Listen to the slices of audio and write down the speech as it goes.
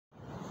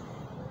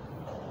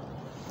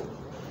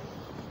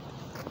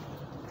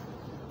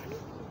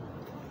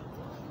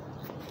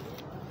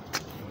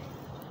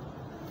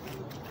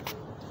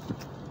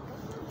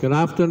Good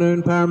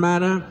afternoon,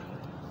 Parramatta.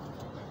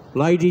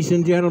 Ladies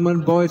and gentlemen,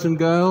 boys and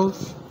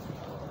girls,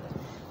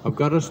 I've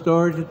got a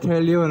story to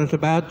tell you, and it's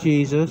about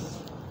Jesus.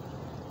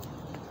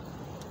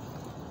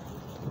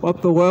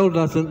 What the world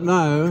doesn't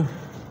know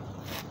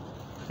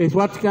is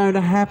what's going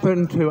to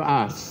happen to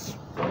us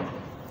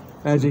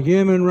as a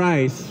human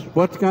race.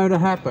 What's going to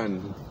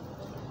happen?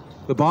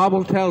 The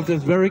Bible tells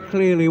us very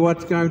clearly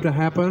what's going to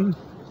happen,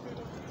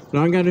 and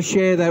I'm going to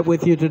share that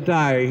with you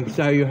today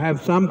so you have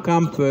some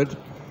comfort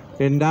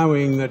in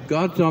knowing that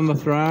God's on the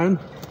throne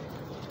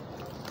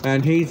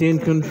and He's in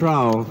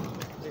control.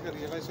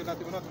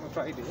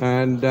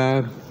 And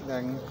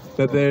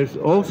but there's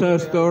also a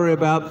story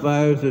about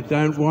those that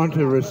don't want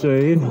to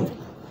receive.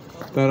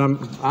 But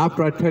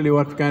after I tell you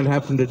what's going to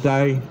happen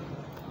today,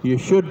 you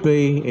should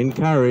be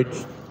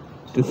encouraged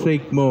to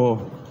seek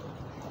more.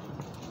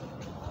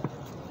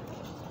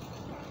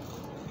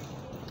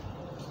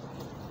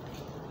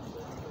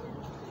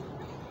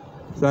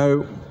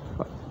 So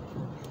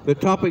the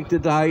topic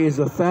today is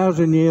the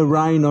 1,000-year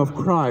reign of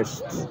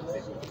Christ.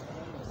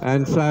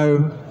 And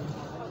so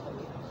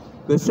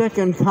the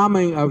second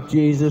coming of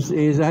Jesus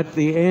is at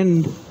the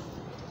end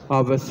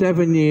of a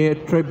 7-year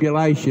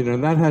tribulation,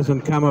 and that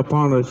hasn't come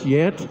upon us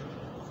yet.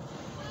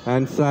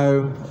 And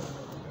so,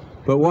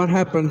 but what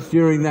happens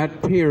during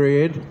that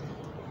period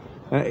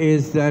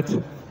is that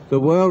the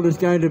world is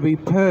going to be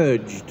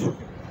purged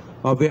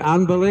of the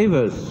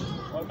unbelievers.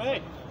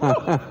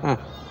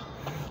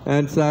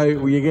 And so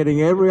you're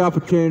getting every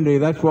opportunity.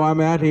 That's why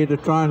I'm out here, to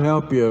try and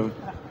help you.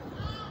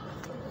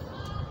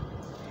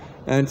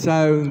 And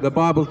so the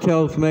Bible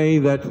tells me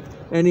that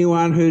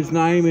anyone whose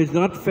name is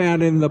not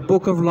found in the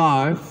book of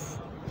life,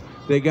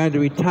 they're going to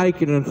be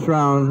taken and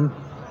thrown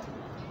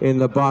in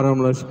the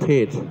bottomless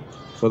pit,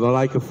 or the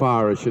lake of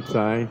fire, I should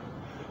say.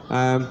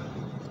 But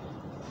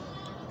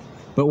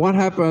what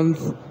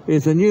happens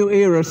is a new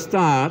era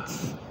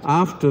starts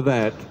after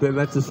that.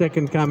 That's the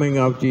second coming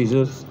of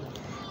Jesus.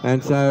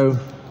 And so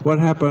what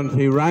happens,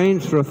 He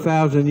reigns for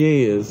 1,000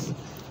 years,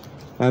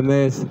 and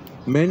there's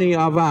many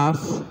of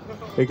us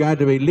who are going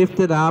to be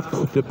lifted up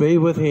to be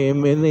with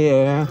Him in the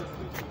air,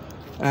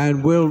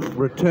 and will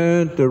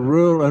return to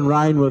rule and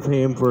reign with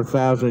Him for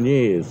 1,000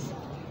 years.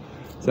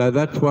 So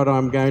that's what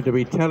I'm going to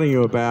be telling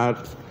you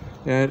about,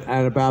 and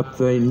about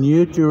the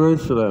New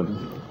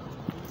Jerusalem.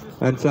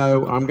 And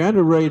so I'm going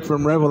to read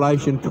from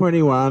Revelation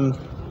 21,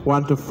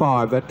 1 to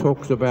 5. That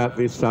talks about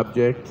this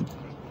subject.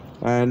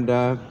 And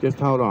just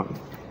hold on.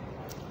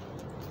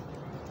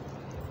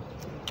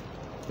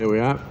 Here we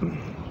are.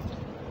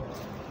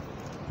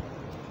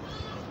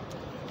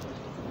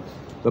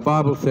 The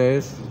Bible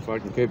says, if I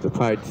can keep the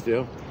page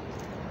still,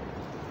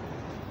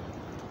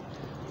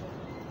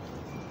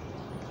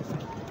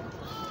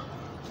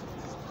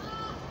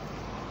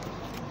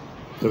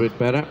 it's a bit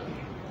better.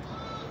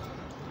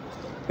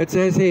 It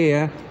says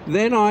here,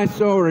 "Then I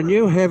saw a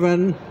new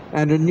heaven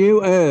and a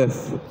new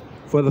earth,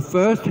 for the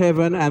first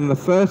heaven and the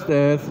first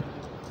earth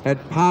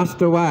had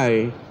passed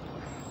away,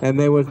 and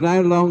there was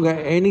no longer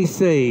any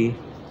sea.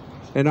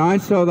 And I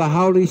saw the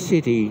holy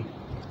city,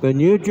 the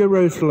New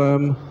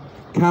Jerusalem,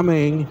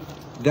 coming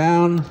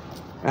down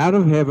out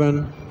of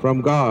heaven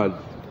from God."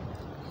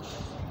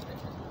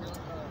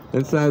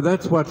 And so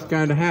that's what's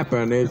going to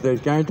happen, is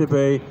there's going to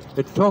be,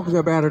 it's talking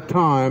about a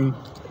time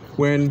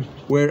when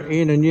we're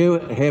in a new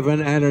heaven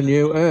and a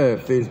new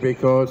earth, is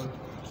because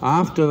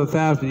after the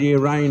 1,000-year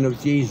reign of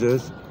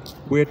Jesus,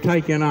 we're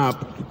taken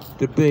up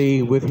to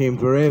be with Him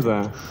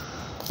forever.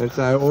 And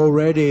so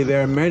already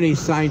there are many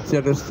saints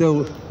that are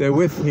still there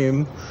with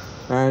Him,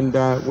 and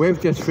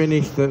we've just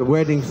finished the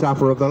wedding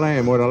supper of the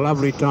Lamb. What a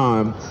lovely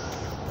time.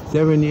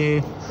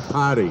 7-year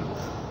party.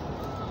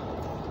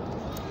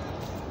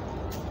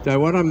 So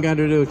what I'm going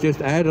to do is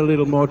just add a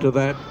little more to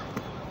that.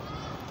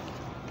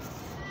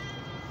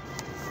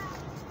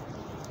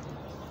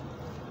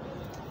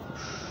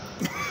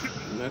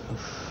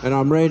 And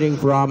I'm reading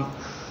from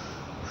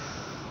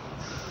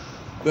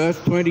verse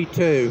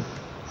 22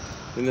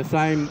 in the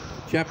same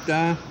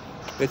chapter.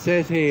 It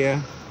says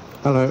here,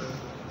 hello.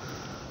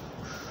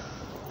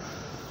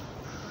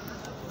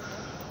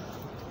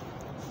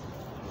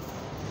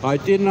 "I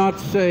did not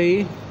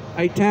see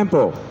a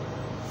temple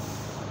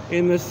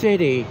in the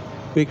city,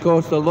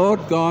 because the Lord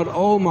God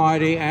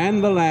Almighty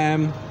and the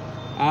Lamb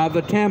are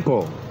the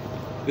temple.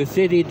 The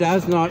city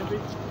does not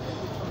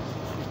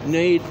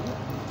need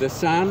the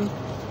sun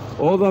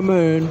or the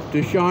moon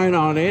to shine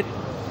on it,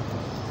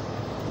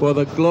 for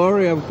the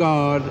glory of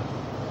God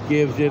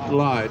gives it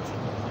light.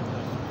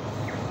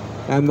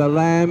 And the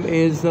Lamb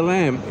is the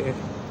Lamb."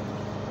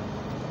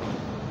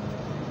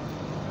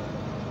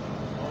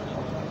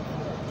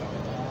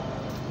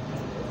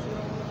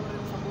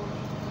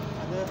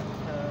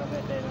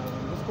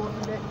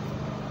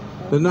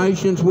 "The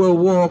nations will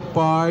walk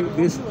by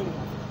its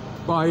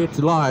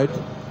light,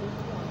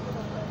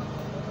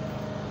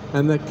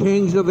 and the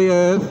kings of the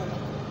earth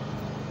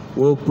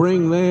will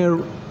bring their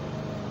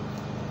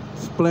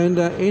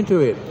splendor into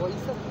it.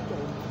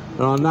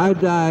 And on no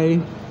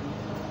day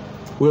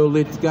will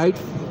its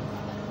gates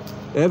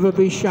ever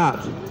be shut.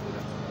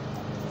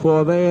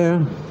 For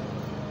there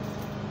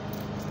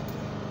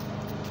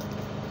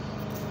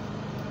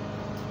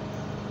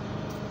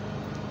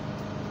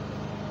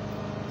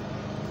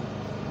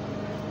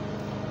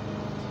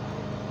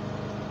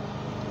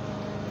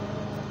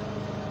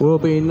will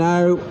be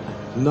no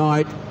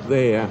night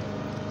there.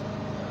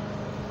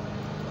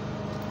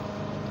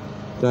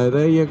 So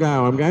there you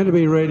go. I'm going to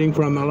be reading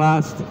from the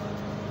last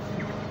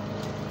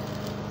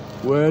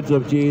words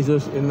of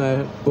Jesus in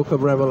the book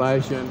of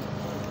Revelation.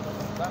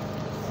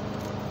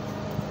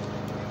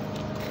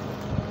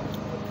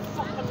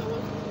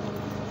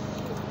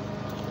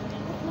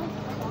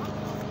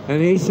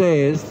 And he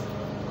says,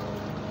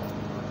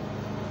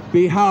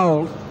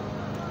 "Behold,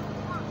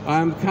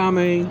 I am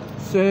coming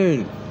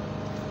soon.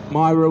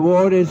 My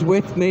reward is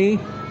with me,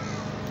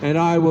 and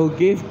I will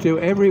give to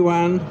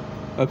everyone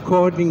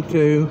according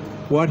to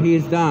what he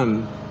has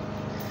done.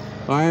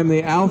 I am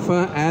the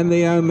Alpha and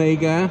the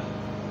Omega,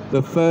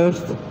 the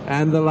first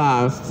and the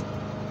last,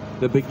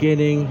 the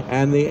beginning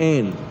and the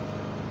end.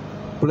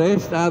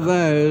 Blessed are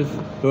those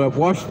who have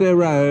washed their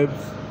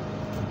robes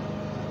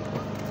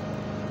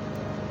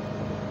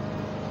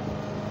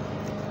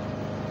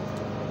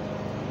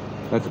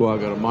That's why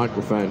I've got a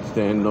microphone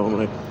stand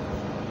normally.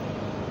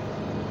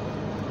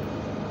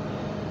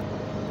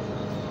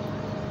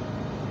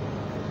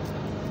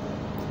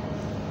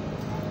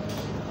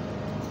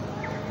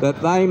 That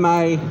they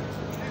may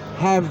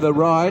have the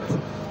right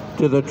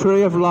to the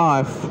tree of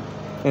life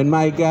and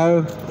may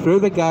go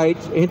through the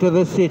gates into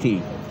the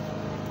city.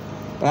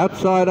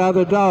 Outside are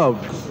the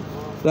dogs,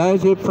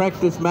 those who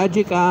practice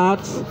magic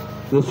arts,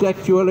 the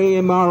sexually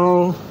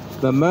immoral,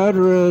 the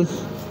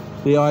murderers,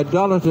 the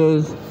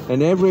idolaters,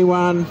 and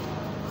everyone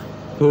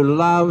who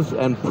loves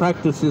and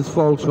practices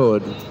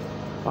falsehood.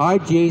 I,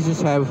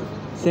 Jesus, have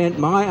sent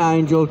my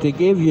angel to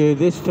give you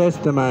this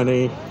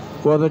testimony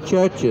for the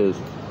churches.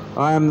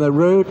 I am the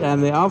root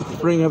and the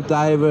offspring of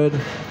David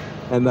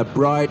and the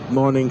bright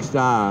morning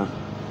star."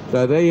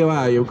 So there you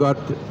are. You've got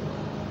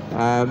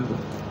a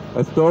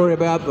story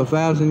about the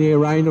 1,000-year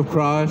reign of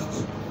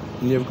Christ,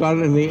 and you've got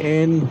in the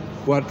end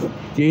what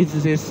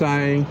Jesus is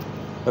saying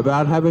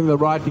about having the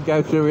right to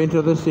go through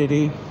into the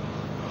city.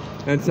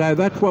 And so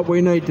that's what we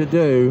need to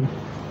do,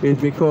 is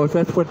because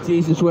that's what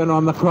Jesus went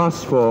on the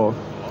cross for.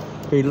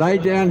 He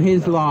laid down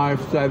his life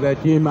so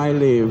that you may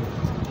live.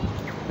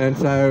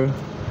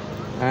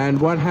 And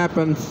what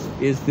happens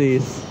is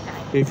this: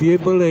 if you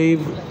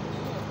believe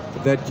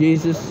that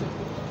Jesus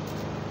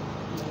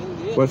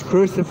was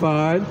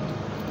crucified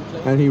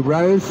and he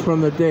rose from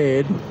the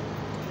dead,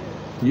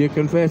 you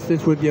confess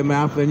this with your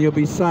mouth and you'll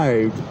be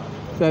saved.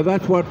 So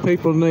that's what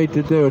people need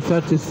to do. It's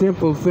such a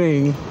simple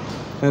thing,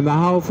 and the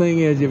whole thing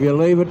is, if you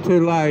leave it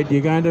too late,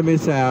 you're going to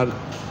miss out,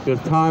 because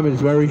time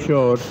is very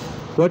short.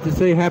 What you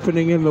see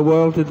happening in the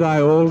world today,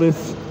 all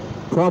this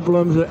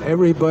problems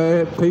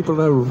everywhere,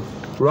 people are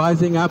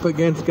rising up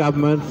against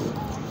governments,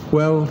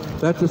 well,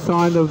 that's a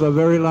sign of the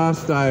very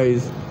last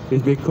days,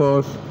 is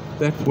because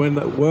that's when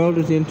the world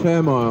is in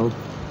turmoil.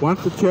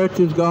 Once the church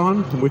is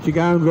gone, which are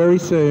going very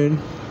soon,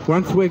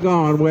 once we're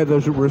gone, we're the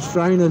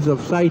restrainers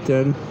of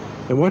Satan,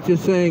 and what you're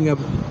seeing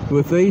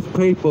with these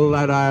people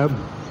that are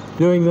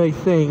doing these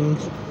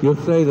things, you'll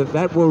see that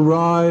that will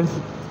rise.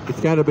 It's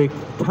going to be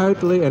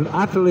totally and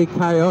utterly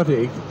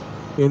chaotic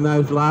in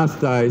those last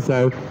days.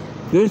 So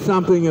do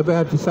something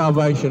about your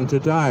salvation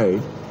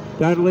today.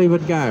 Don't leave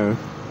it go.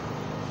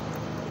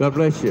 God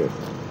bless you.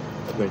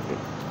 God bless you.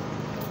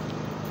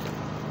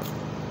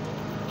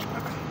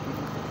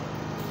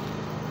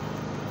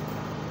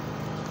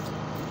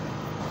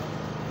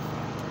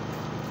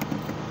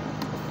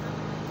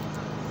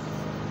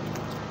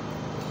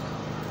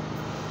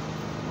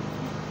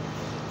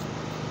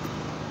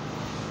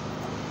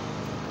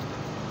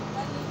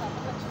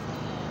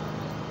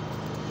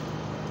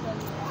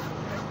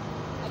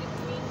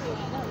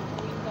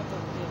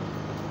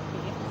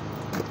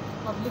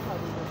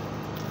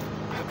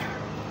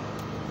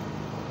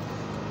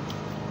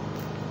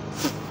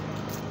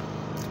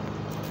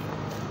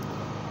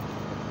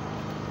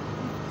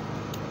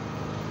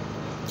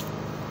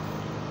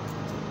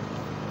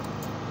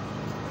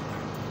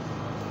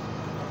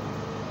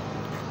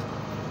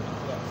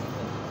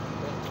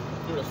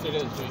 Sit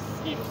in, so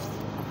it's easy.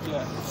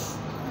 Yeah.